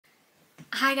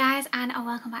Hi guys, and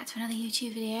welcome back to another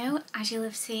YouTube video. As you'll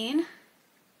have seen,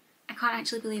 I can't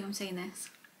actually believe I'm saying this,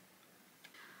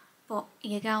 but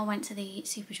your girl went to the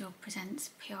Superdrug Presents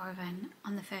PR event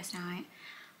on the first night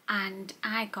and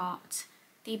I got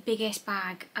the biggest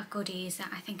bag of goodies that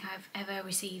I think I've ever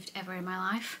received ever in my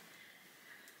life.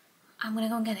 I'm gonna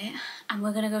go and get it and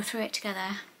we're gonna go through it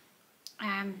together.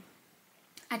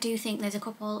 I do think there's a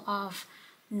couple of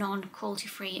non-cruelty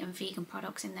free and vegan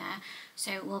products in there,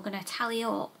 so we're going to tally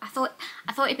up. I thought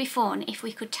it'd be fun if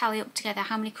we could tally up together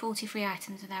how many cruelty free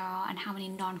items there are and how many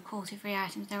non-cruelty free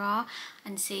items there are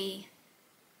and see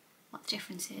what the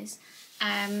difference is.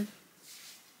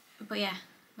 But yeah,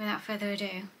 without further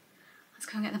ado, let's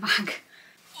go and get the bag.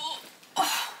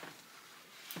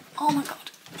 Oh my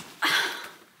god.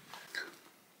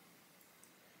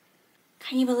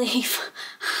 Can you believe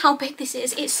how big this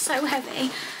is? It's so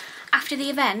heavy. After the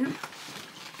event,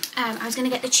 I was going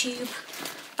to get the tube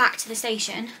back to the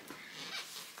station,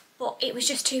 but it was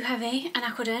just too heavy and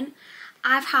I couldn't.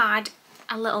 I've had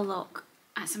a little look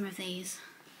at some of these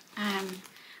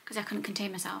because I couldn't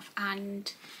contain myself,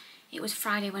 and it was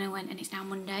Friday when I went and it's now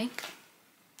Monday.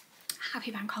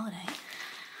 Happy bank holiday.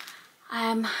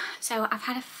 So I've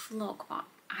had a look, but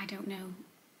I don't know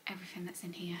everything that's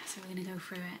in here, so we're going to go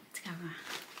through it together.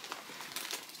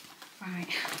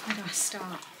 Right, where do I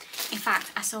start? In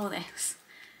fact, I saw this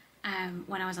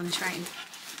when I was on the train.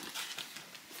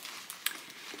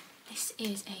 This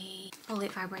is a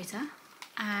bullet vibrator.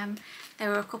 There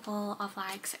were a couple of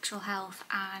like sexual health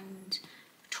and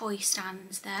toy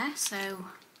stands there, so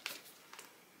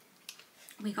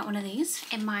we got one of these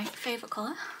in my favourite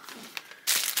colour.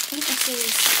 I think this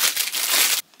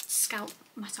is scalp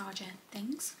massager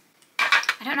things.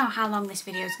 I don't know how long this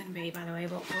video is going to be, by the way,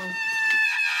 but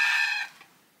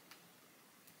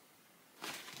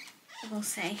we'll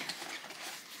see.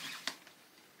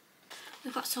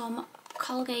 We've got some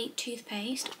Colgate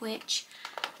toothpaste, which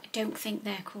I don't think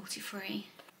they're cruelty free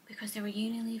because they're a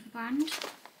Unilever brand,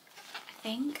 I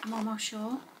think, I'm almost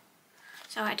sure.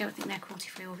 So I don't think they're cruelty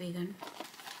free or vegan.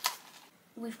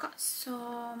 We've got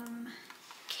some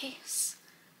Kiss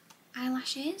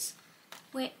eyelashes,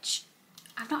 which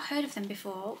I've not heard of them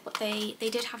before, but they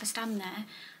did have a stand there,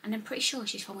 and I'm pretty sure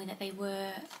she told me that they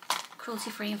were cruelty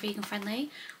free and vegan friendly,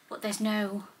 but there's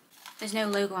no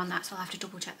logo on that, so I'll have to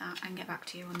double check that and get back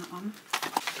to you on that one.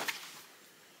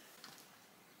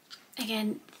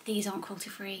 Again, these aren't cruelty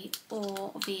free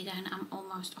or vegan, I'm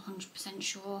almost 100%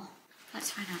 sure.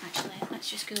 Let's find out actually, let's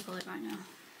just Google it right now.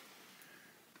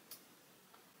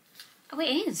 Oh,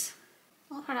 it is!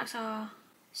 All products are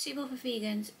suitable for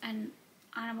vegans and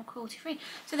animal cruelty free.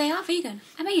 So they are vegan,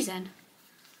 amazing!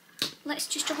 Let's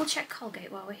just double check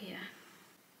Colgate while we're here.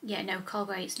 Yeah, no,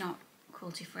 Colgate's not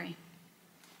cruelty free.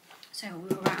 So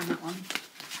we were right on that one.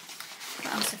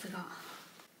 What else have we got?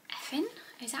 Effin?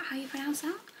 Is that how you pronounce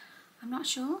that? I'm not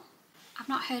sure. I've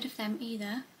not heard of them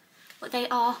either. But they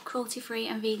are cruelty free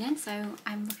and vegan, so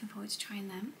I'm looking forward to trying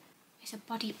them. It's a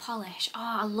body polish.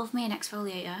 Oh, I love me an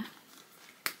exfoliator.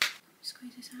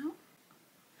 Squeeze this out.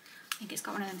 I think it's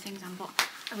got one of them things on, but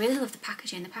I really love the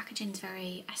packaging. The packaging's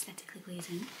very aesthetically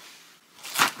pleasing.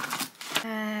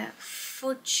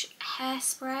 Fudge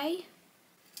hairspray.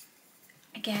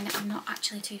 Again, I'm not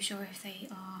actually too sure if they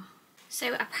are.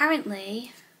 So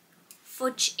apparently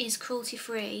fudge is cruelty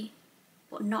free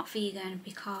but not vegan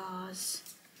because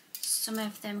some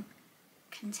of them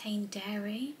contain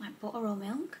dairy, like butter or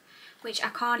milk, which I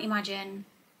can't imagine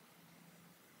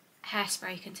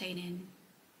hairspray containing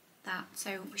that,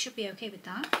 so we should be okay with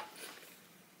that.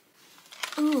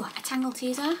 Ooh, a Tangle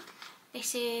Teaser.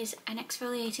 This is an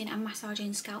exfoliating and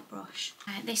massaging scalp brush.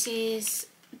 This is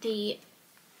the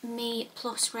Me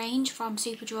Plus range from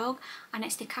Superdrug, and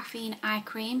it's the caffeine eye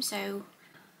cream, so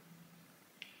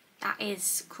that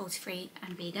is cruelty free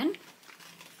and vegan,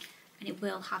 and it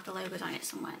will have the logos on it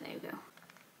somewhere. There we go.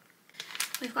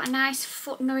 We've got a nice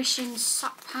foot nourishing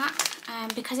sock pack.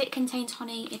 Because it contains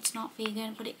honey, it's not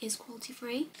vegan, but it is cruelty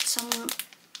free. Some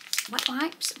wet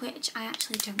wipes, which I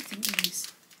actually don't think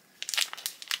these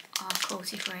are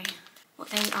cruelty free, but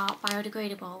they are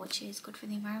biodegradable, which is good for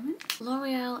the environment.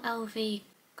 L'Oreal LV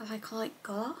Glycolic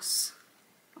Gloss.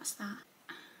 What's that?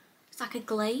 It's like a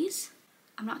glaze.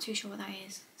 I'm not too sure what that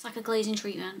is. It's like a glazing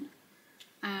treatment.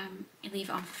 You leave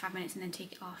it on for 5 minutes and then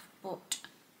take it off, but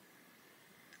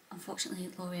unfortunately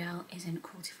L'Oreal isn't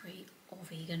cruelty free or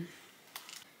vegan.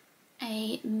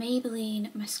 A Maybelline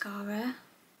mascara.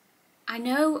 I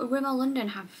know Rimmel London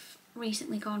have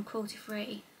recently gone cruelty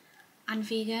free and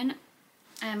vegan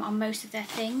on most of their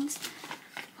things,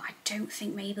 but I don't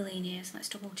think Maybelline is. Let's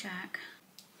double check.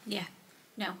 Yeah,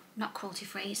 no, not cruelty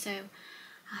free, so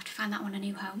I'll have to find that one a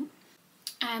new home.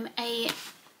 A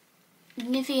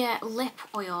Nivea lip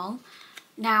oil.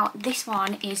 Now this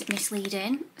one is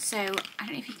misleading, so I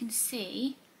don't know if you can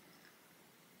see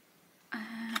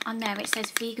on there it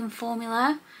says vegan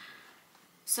formula,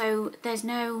 so there's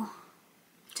no,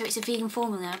 so it's a vegan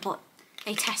formula but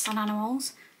they test on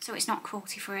animals, so it's not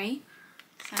cruelty free,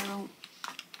 so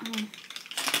don't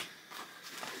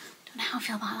know how I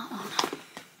feel about that one.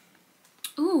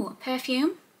 Ooh,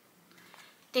 perfume.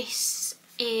 This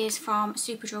is from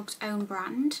Superdrug's own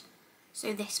brand.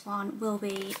 So this one will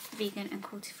be vegan and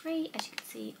cruelty free, as you can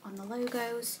see on the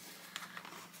logos.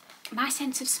 My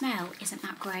sense of smell isn't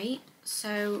that great,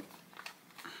 so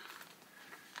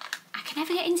I can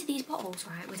never get into these bottles,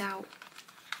 right, without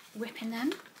ripping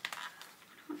them.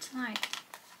 I want to like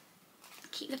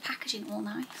keep the packaging all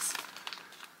nice.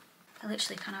 I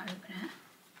literally cannot open it.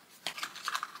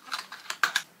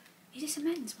 Is this a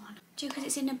men's one? Because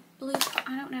it's in a blue,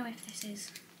 I don't know if this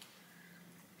is.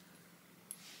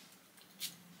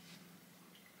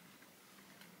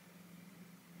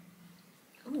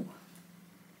 Ooh.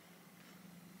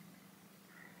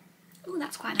 Ooh,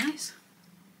 that's quite nice.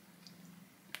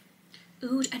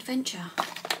 Oud Adventure.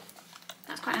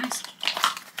 That's quite nice.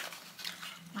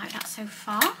 Like that so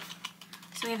far.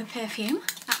 So we have a perfume.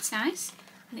 That's nice.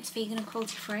 And it's vegan and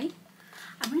cruelty free.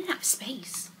 I'm running out of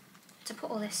space to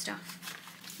put all this stuff.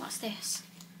 What's this?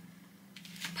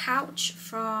 Pouch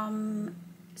from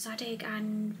Zadig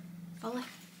and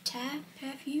Voltaire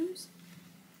perfumes.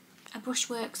 A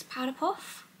Brushworks powder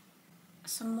puff.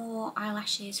 Some more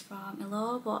eyelashes from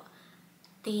Allure, but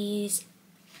these,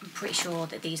 I'm pretty sure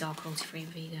that these are cruelty free and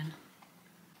vegan.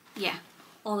 Yeah,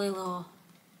 all Allure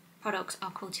products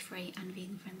are cruelty free and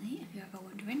vegan friendly, if you're ever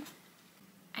wondering.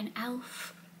 An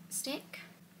e.l.f. stick,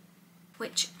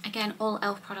 which again, all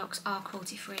e.l.f. products are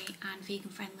cruelty free and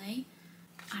vegan friendly.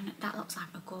 And that looks like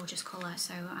a gorgeous colour,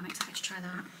 so I'm excited to try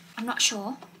that. I'm not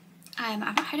sure. I've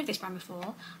not heard of this brand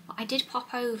before, but I did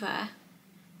pop over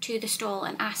to the stall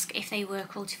and ask if they were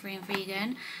cruelty free and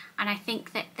vegan, and I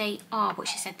think that they are, but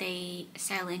she said they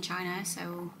sell in China,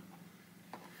 so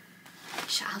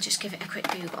I'll just give it a quick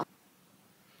Google.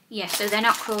 Yeah, so they're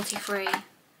not cruelty free,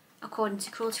 according to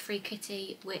Cruelty Free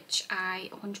Kitty, which I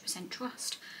 100%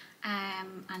 trust,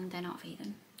 and they're not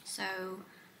vegan. So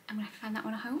I'm gonna have to find that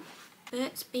one at home.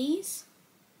 Burt's Bees.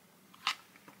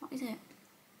 What is it?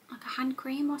 Like a hand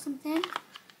cream or something.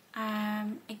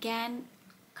 Again,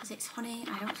 because it's honey,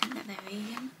 I don't think that they're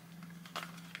vegan.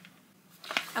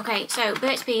 Okay, so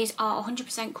Burt's Bees are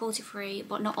 100% cruelty free,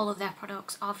 but not all of their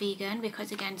products are vegan,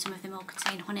 because again, some of them will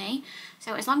contain honey.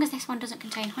 So as long as this one doesn't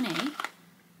contain honey,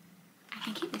 I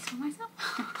can keep this for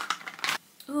myself.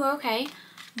 Ooh, okay,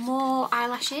 more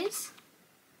eyelashes.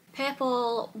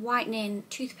 Purple whitening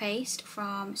toothpaste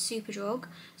from Superdrug,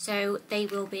 so they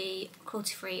will be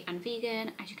cruelty free and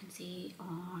vegan, as you can see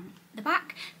on the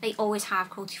back. They always have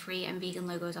cruelty free and vegan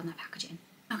logos on their packaging.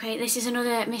 Okay, this is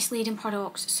another misleading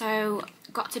product, so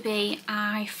got to be,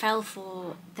 I fell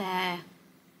for their, I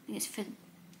think it's for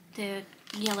the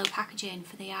yellow packaging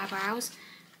for the eyebrows.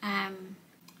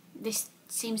 This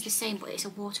seems the same, but it's a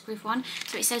waterproof one,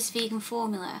 so it says vegan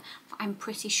formula, but I'm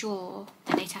pretty sure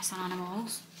that they test on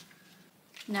animals.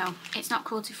 No, it's not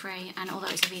cruelty free, and although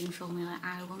it's a vegan formula,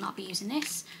 I will not be using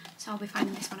this, so I'll be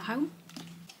finding this one at home.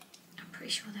 I'm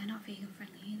pretty sure they're not vegan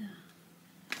friendly either.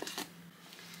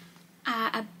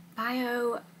 A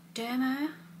Bioderma, I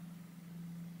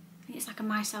think it's like a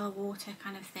micellar water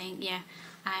kind of thing, yeah,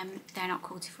 they're not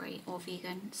cruelty free or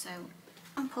vegan. So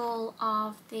sample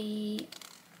of the,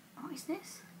 what is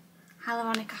this?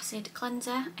 Hyaluronic acid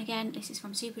cleanser, again this is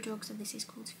from Superdrug, so this is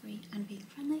cruelty free and vegan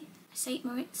friendly. St.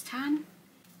 Moritz tan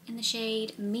in the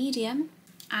shade medium,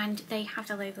 and they have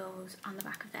the logos on the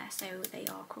back of there, so they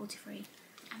are cruelty free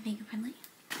and vegan friendly.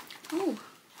 Oh,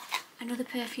 another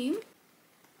perfume,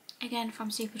 again from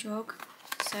Superdrug,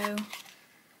 so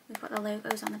we've got the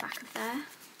logos on the back of there.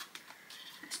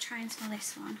 Let's try and smell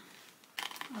this one,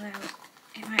 although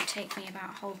it might take me about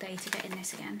a whole day to get in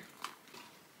this again.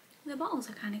 The bottles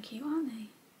are kind of cute, aren't they?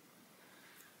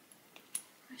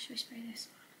 Where should we spray this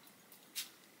one?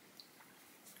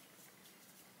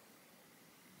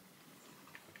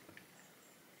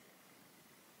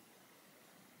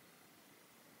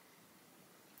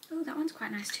 Oh, that one's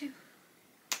quite nice too.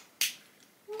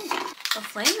 Ooh,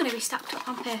 lovely. I'm going to be stacked up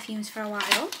on perfumes for a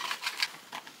while.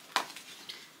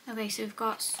 Okay, so we've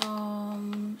got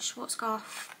some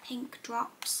Schwarzkopf pink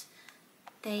drops.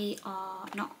 They are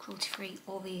not cruelty free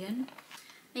or vegan.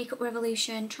 Makeup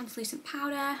Revolution translucent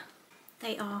powder.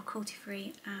 They are cruelty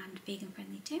free and vegan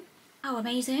friendly too. Oh,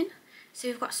 amazing. So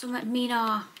we've got some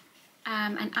Mina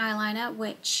an eyeliner,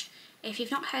 which If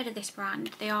you've not heard of this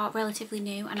brand, they are relatively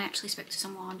new, and I actually spoke to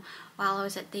someone while I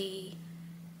was at the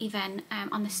event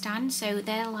on the stand. So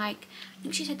they're like, I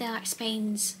think she said they're like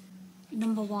Spain's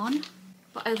 #1,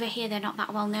 but over here they're not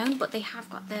that well known, but they have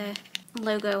got the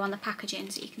logo on the packaging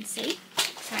so you can see.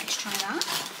 So let's try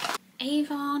that.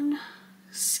 Avon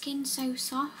Skin So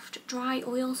Soft Dry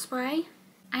Oil Spray.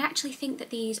 I actually think that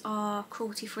these are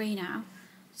cruelty free now,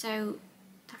 so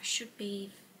that should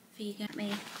be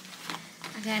vegan.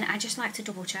 Again, I just like to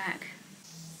double check.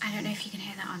 I don't know if you can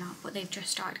hear that or not, but they've just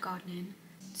started gardening,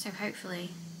 so hopefully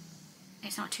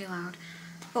it's not too loud.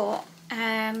 But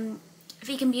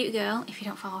Vegan Beauty Girl, if you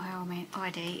don't follow her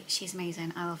already, she's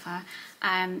amazing, I love her.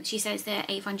 She says that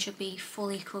Avon should be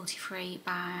fully cruelty free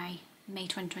by May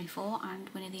 2024, and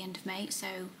we're near the end of May,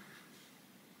 so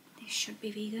this should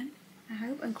be vegan, I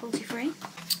hope, and cruelty free.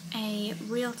 A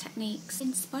Real Techniques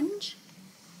skin sponge.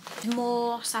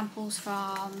 More samples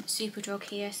from Superdrug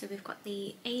here. So we've got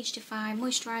the Age Defy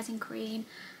Moisturising Cream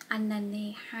and then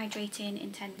the Hydrating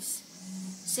Intense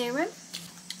Serum.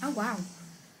 Oh wow.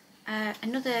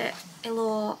 Another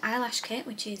Allure eyelash kit,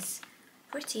 which is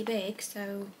pretty big,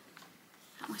 so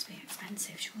that must be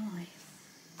expensive surely.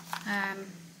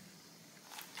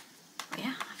 But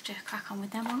yeah, I'll have to crack on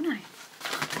with them, won't I?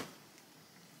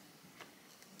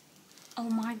 Oh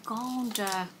my god.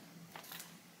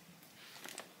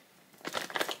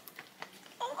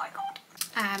 Oh my god.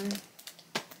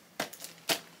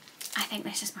 I think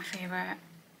this is my favourite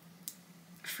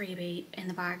freebie in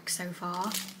the bag so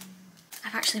far.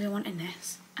 I've actually been wanting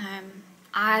this.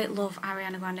 I love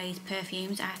Ariana Grande's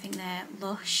perfumes. I think they're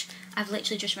lush. I've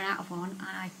literally just run out of one and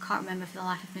I can't remember for the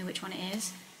life of me which one it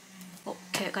is. But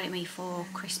Kurt got it me for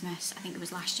Christmas. I think it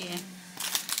was last year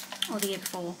or the year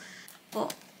before.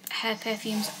 But her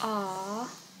perfumes are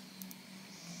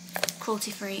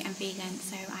cruelty free and vegan,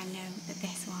 so I know that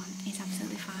this one is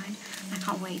absolutely fine. I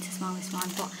can't wait to smell this one,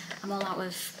 but I'm all out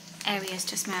of areas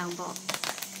to smell, but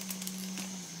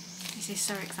this is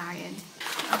so exciting.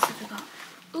 What else have we got?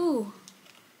 Ooh,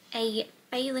 a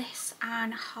Bayliss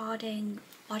and Harding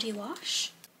body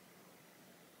wash,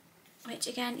 which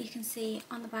again you can see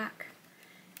on the back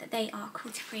that they are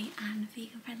cruelty free and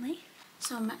vegan friendly.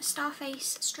 Some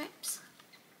Starface strips.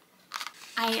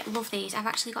 I love these. I've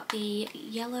actually got the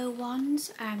yellow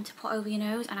ones to put over your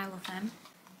nose, and I love them.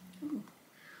 Ooh.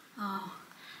 Oh,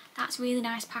 that's really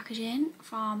nice packaging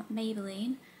from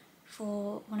Maybelline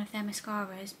for one of their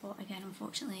mascaras, but again,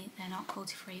 unfortunately, they're not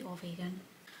cruelty free or vegan.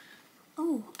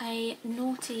 Oh, a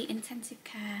Naughty Intensive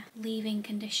Care leave-in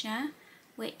conditioner,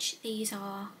 which these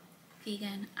are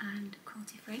vegan and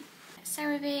cruelty free.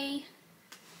 CeraVe,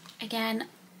 again,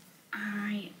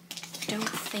 I don't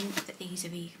think that these are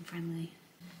vegan friendly.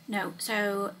 No,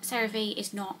 so CeraVe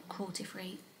is not cruelty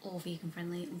free or vegan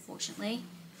friendly, unfortunately.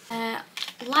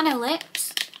 Lano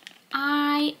Lips,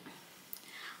 I've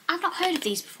not heard of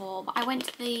these before, but I went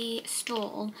to the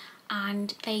stall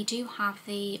and they do have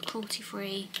the cruelty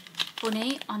free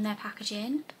bunny on their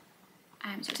packaging.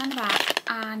 So it's on the back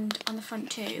and on the front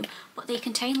too, but they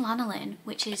contain lanolin,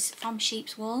 which is from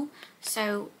sheep's wool,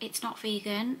 so it's not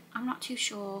vegan. I'm not too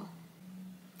sure.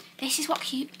 This is what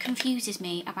confuses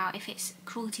me about if it's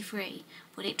cruelty free,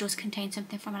 but it does contain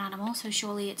something from an animal, so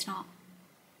surely it's not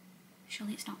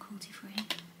cruelty free.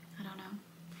 I don't know.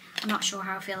 I'm not sure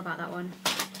how I feel about that one.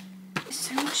 There's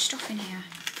so much stuff in here.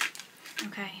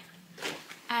 Okay.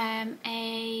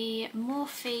 A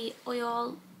Morphe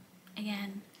oil,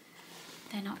 again,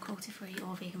 they're not cruelty free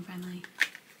or vegan friendly.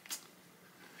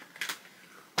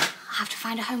 I'll have to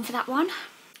find a home for that one.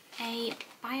 A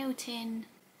Biotin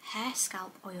hair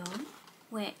scalp oil,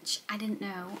 which I didn't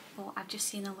know, but I've just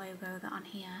seen the logo that on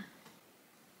here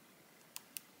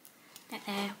that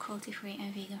they're cruelty free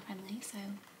and vegan friendly, so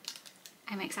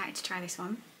I'm excited to try this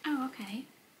one. Oh, okay.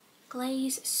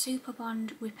 Glaze Super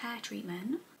Bond Repair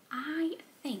Treatment. I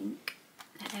think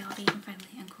that they are vegan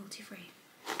friendly and cruelty free.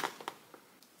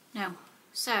 No.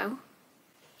 So,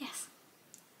 yes,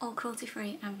 all cruelty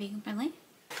free and vegan friendly.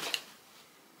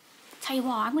 Tell you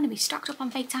what, I'm going to be stocked up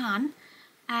on fake tan.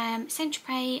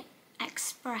 Centrepay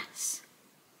Express.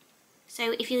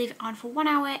 So if you leave it on for 1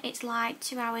 hour, it's light,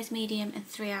 2 hours medium and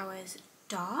 3 hours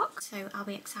dark. So I'll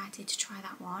be excited to try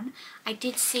that one. I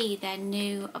did see their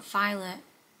new violet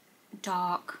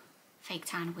dark fake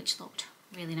tan, which looked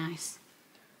really nice.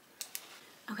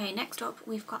 Okay, next up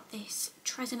we've got this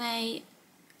Tresemme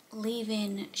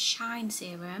Leave-In Shine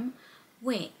Serum,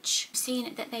 which I've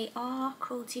seen that they are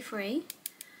cruelty free,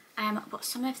 but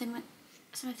some of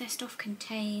their stuff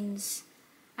contains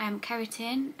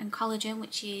keratin and collagen,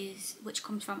 which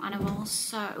comes from animals.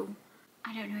 So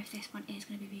I don't know if this one is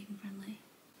going to be vegan friendly.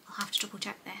 I'll have to double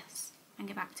check this. and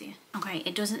get back to you. Okay,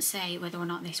 it doesn't say whether or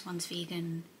not this one's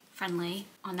vegan friendly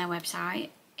on their website.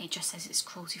 It just says it's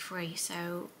cruelty free,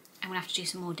 so I'm gonna have to do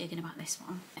some more digging about this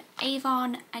one.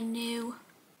 Avon, a new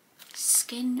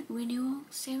skin renewal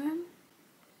serum.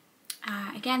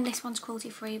 Again, this one's cruelty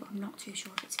free, but I'm not too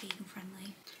sure if it's vegan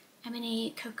friendly.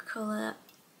 M&E Coca-Cola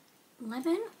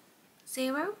Lemon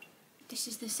Zero. This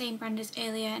is the same brand as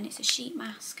earlier, and it's a sheet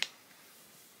mask.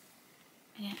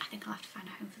 Again, I think I'll have to find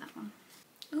a home for that one.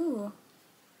 Ooh,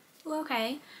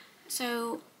 okay.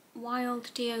 So Wild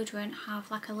deodorant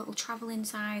have like a little travelling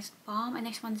size balm, and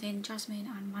this one's in jasmine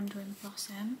and mandarin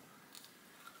blossom.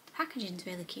 The packaging's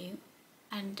really cute,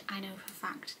 and I know for a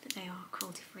fact that they are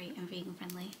cruelty free and vegan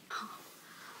friendly.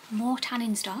 More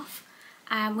tanning stuff.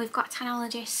 We've got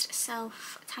Tanologist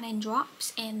self tanning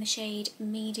drops in the shade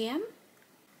medium.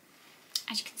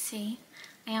 As you can see,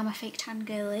 I am a fake tan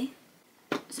girly,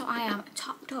 so I am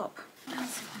topped up. What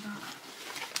else have I got?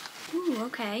 Ooh,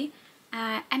 okay.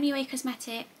 MUA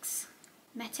Cosmetics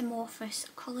Metamorphosis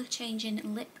Colour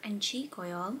Changing Lip and Cheek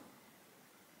Oil.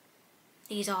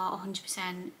 These are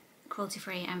 100% cruelty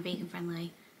free and vegan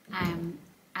friendly.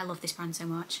 I love this brand so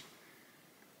much.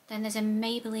 Then there's a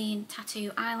Maybelline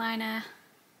Tattoo Eyeliner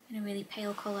in a really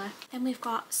pale colour. Then we've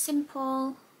got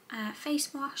Simple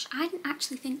Face Wash. I didn't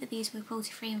actually think that these were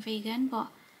cruelty free and vegan, but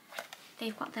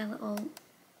they've got their little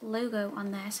logo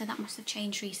on there, so that must have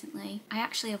changed recently. I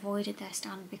actually avoided their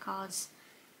stand because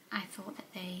I thought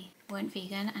that they weren't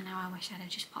vegan, and now I wish I'd have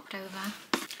just popped over.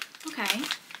 Okay,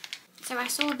 so I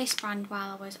saw this brand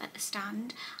while I was at the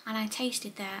stand, and I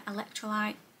tasted their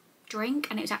electrolyte drink,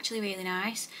 and it was actually really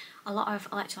nice. A lot of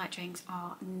electrolyte drinks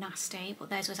are nasty, but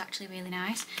theirs was actually really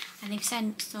nice. And they've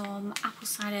sent some apple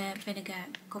cider vinegar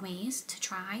gummies to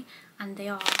try, and they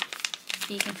are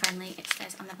vegan friendly, it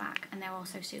says on the back, and they're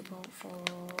also suitable for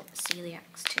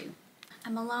celiacs too. A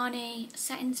Milani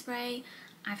setting spray.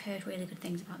 I've heard really good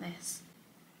things about this.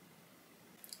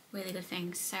 Really good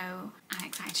things, so I'm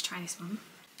excited to try this one.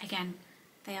 Again,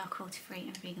 they are cruelty free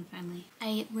and vegan friendly.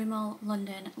 A Rimmel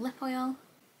London lip oil.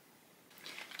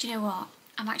 Do you know what?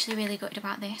 I'm actually really gutted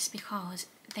about this because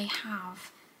they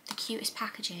have the cutest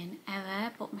packaging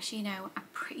ever, but Moschino, I'm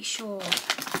pretty sure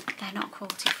they're not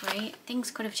cruelty free. Things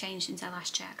could have changed since I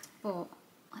last checked, but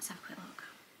let's have a quick look.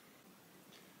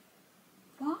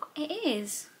 What? It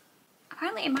is?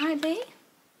 Apparently it might be.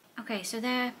 Okay, so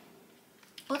their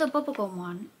other bubblegum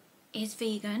one is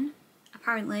vegan,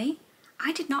 apparently.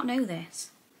 I did not know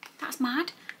this. That's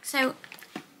mad. So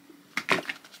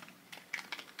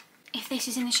if this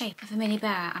is in the shape of a mini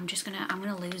bear, I'm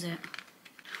gonna lose it.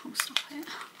 Oh, stop it.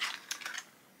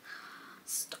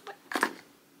 Stop it.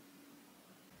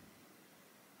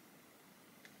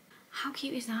 How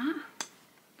cute is that?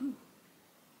 Ooh.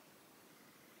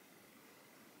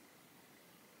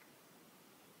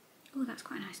 Oh, that's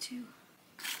quite nice too.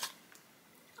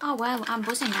 Oh well, I'm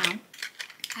buzzing now.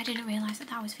 I didn't realise that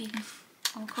that was vegan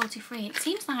or cruelty free. It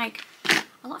seems like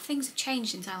a lot of things have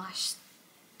changed since I last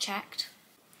checked.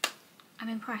 I'm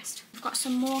impressed. We've got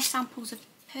some more samples of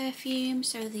perfume,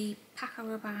 so the Paco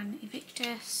Rabanne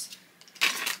Invictus,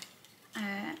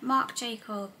 Marc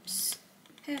Jacobs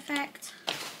Perfect.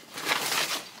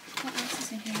 What else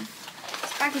is in here?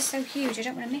 This bag is so huge, I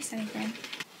don't want to miss anything.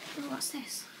 Oh, what's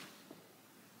this?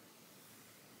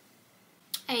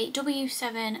 A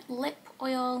W7 lip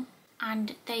oil,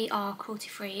 and they are cruelty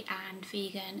free and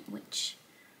vegan, which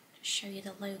I'll show you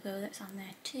the logo that's on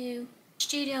there too.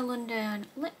 Studio London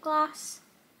lip gloss.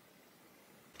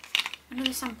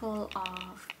 Another sample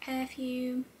of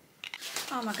perfume.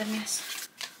 Oh my goodness.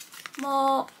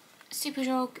 More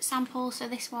Superdrug samples. So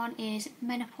this one is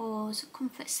Menopause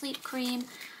Comfort Sleep Cream,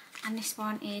 and this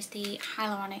one is the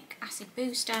Hyaluronic Acid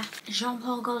Booster. Jean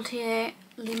Paul Gaultier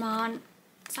Limon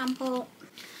sample.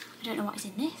 I don't know what is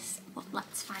in this, but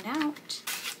let's find out.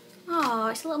 Oh,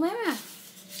 it's a little mirror.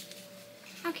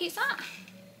 How cute is that?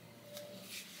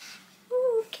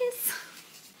 Ooh, kiss.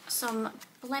 Some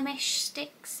blemish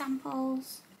stick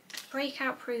samples.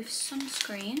 Breakout proof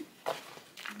sunscreen.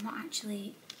 I'm not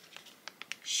actually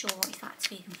sure if that's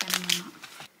vegan friendly or not.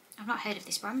 I've not heard of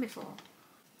this brand before.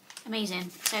 Amazing.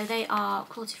 So they are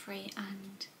cruelty free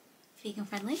and vegan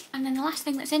friendly. And then the last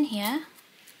thing that's in here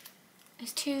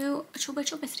is 2 Chubba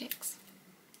Chubba sticks.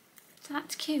 So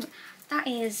that's cute. That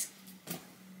is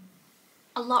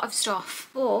a lot of stuff,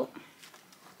 but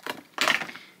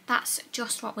that's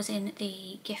just what was in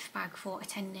the gift bag for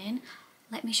attending.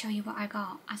 Let me show you what I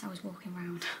got as I was walking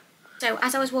around. So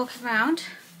as I was walking around,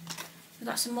 we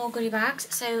got some more goodie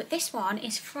bags. So this one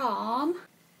is from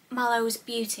Mallow's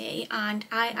Beauty, and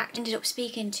I ended up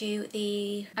speaking to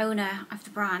the owner of the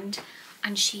brand,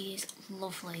 and she's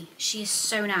lovely. She is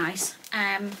so nice.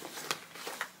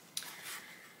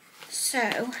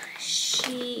 So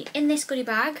in this goodie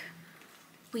bag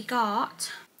we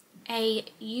got a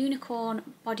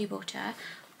unicorn body butter,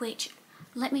 which,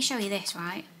 let me show you this,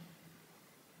 right?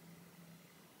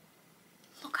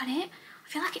 Look at it. I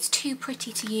feel like it's too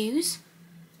pretty to use.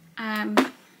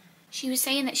 She was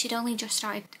saying that she'd only just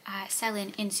started selling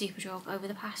in Superdrug over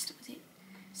the past, was it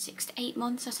 6 to 8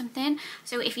 months or something?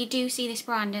 So if you do see this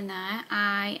brand in there,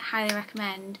 I highly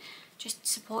recommend just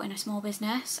supporting a small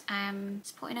business,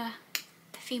 supporting a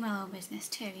female-owned business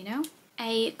too, you know?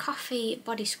 A coffee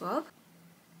body scrub.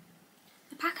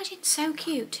 The packaging's so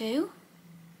cute too.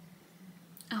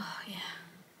 Oh yeah,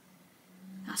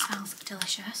 that smells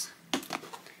delicious.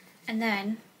 And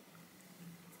then,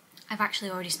 I've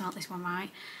actually already smelt this one, right?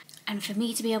 And for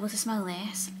me to be able to smell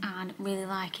this and really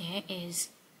like it is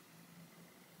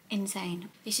insane.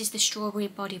 This is the strawberry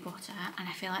body butter, and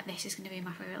I feel like this is going to be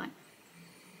my favourite. Like,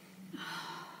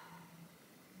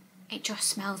 it just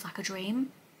smells like a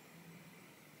dream.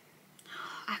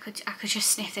 I could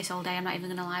just sniff this all day, I'm not even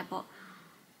gonna lie, but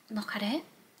look at it.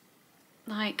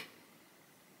 Like,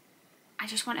 I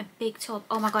just want a big tub.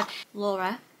 Oh my god,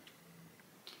 Laura,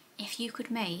 if you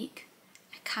could make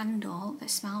a candle that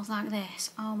smells like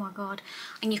this, oh my god.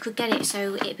 And you could get it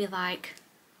so it'd be like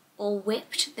all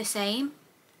whipped the same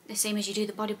as you do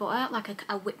the body butter, like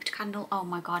a whipped candle. Oh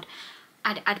my god,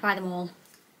 I'd buy them all.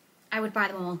 I would buy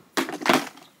them all.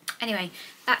 Anyway,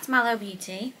 that's Mallow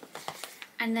Beauty.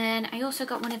 And then I also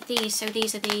got one of these. So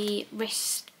these are the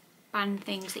wristband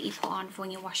things that you put on for when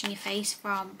you're washing your face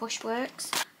from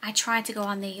Bushworks. I tried to go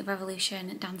on the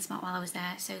Revolution dance mat while I was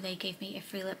there, so they gave me a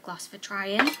free lip gloss for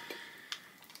trying.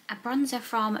 A bronzer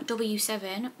from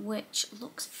W7, which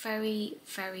looks very,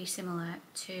 very similar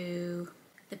to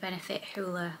the Benefit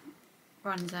Hoola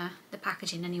bronzer, the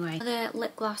packaging anyway. Another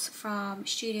lip gloss from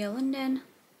Studio London,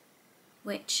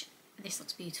 which, this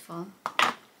looks beautiful.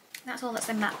 That's all that's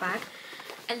in that bag.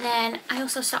 And then I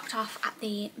also stocked off at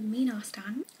the Mina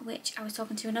stand, which I was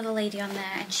talking to another lady on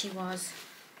there, and she was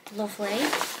lovely.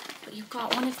 But you've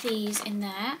got one of these in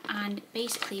there, and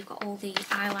basically you've got all the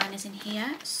eyeliners in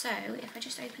here. So if I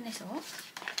just open this up,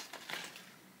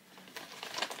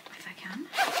 if I can,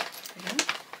 there we go.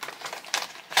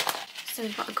 So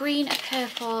we've got a green, a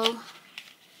purple,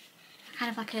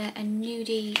 kind of like a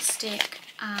nudie stick,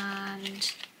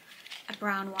 and a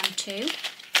brown one too.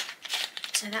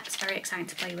 So that's very exciting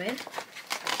to play with.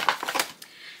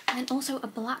 And then also a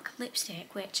black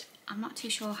lipstick, which I'm not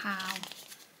too sure how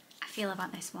I feel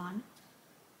about this one,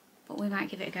 but we might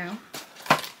give it a go.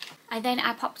 And then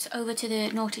I popped over to the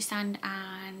Naughty stand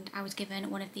and I was given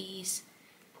one of these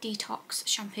detox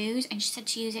shampoos, and she said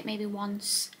to use it maybe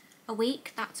once a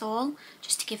week, that's all,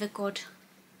 just to give a good,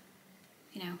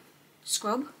 you know,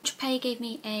 scrub. Pay gave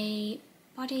me a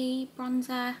body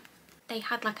bronzer. They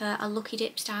had like a Lucky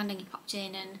Dip stand and you popped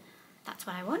in, and that's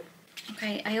what I won.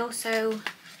 Okay, I also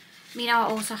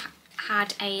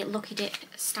had a Lucky Dip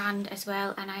stand as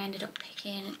well, and I ended up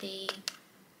picking the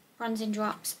bronzing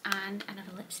drops and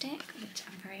another lipstick, which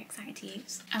I'm very excited to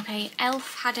use. Okay,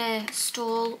 Elf had a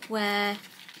stall where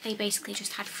they basically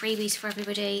just had freebies for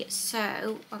everybody,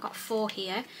 so I got 4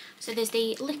 here. So there's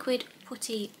the Liquid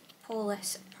Putty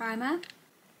Poreless Primer,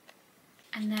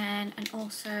 and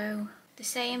also the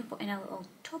same but in a little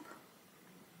tub.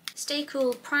 Stay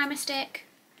Cool Primer Stick.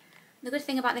 The good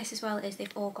thing about this as well is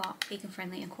they've all got vegan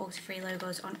friendly and cruelty free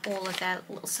logos on all of their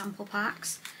little sample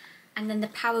packs. And then the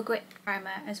Power Grip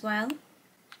Primer as well,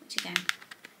 which again,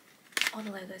 all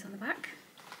the logos on the back.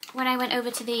 When I went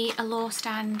over to the Allure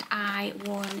stand, I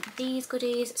won these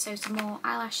goodies, so some more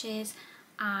eyelashes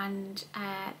and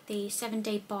the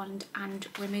 7-day bond and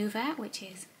remover, which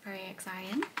is very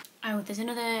exciting. Oh, there's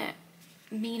another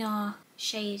Mina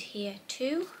shade here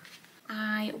too.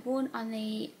 I won on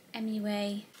the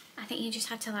MUA. I think you just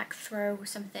had to like throw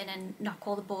something and knock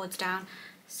all the boards down.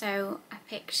 So I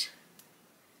picked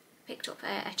up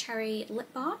a cherry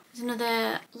lip balm. There's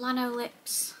another Lano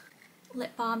Lips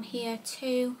lip balm here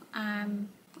too,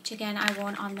 which again I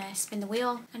won on the Spin the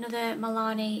Wheel. Another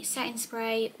Milani setting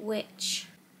spray, which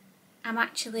I'm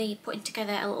actually putting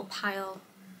together a little pile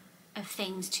of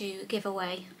things to give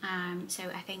away, so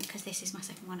I think because this is my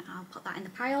second one, I'll put that in the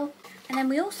pile. And then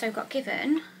we also got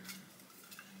given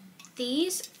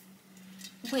these,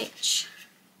 which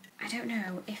I don't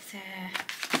know if they're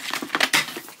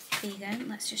vegan.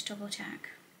 Let's just double check.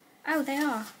 Oh, they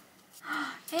are.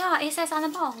 They are. It says on the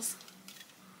balls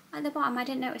at the bottom. I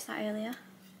didn't notice that earlier.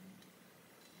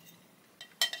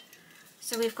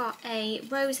 So we've got a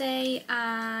rosé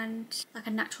and like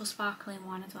a natural sparkling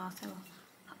one as well, so we'll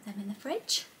pop them in the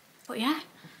fridge. But yeah,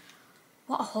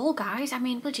 what a haul, guys. I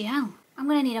mean, bloody hell. I'm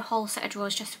gonna need a whole set of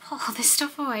drawers just to put all this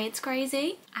stuff away. It's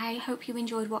crazy. I hope you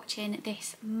enjoyed watching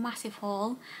this massive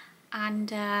haul,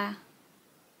 and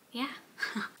yeah.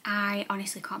 I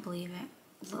honestly can't believe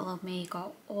it. Little old me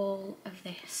got all of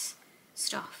this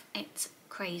stuff. It's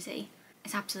crazy.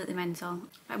 It's absolutely mental.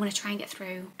 But I'm going to try and get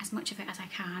through as much of it as I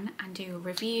can and do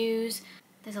reviews.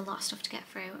 There's a lot of stuff to get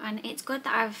through, and it's good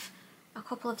that I've a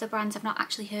couple of the brands I've not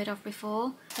actually heard of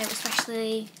before. So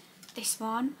especially this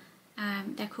one.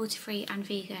 They're cruelty-free and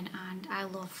vegan, and I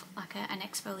love like an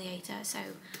exfoliator, so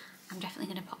I'm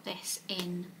definitely going to pop this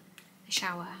in the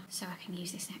shower so I can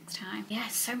use this next time. Yeah,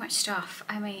 so much stuff.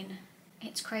 I mean,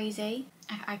 it's crazy.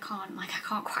 I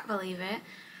can't quite believe it.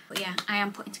 But yeah, I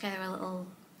am putting together a little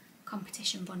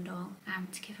competition bundle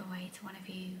to give away to one of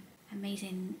you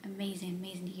amazing, amazing,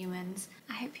 amazing humans.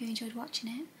 I hope you enjoyed watching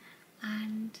it,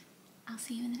 and I'll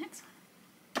see you in the next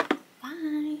one.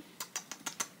 Bye!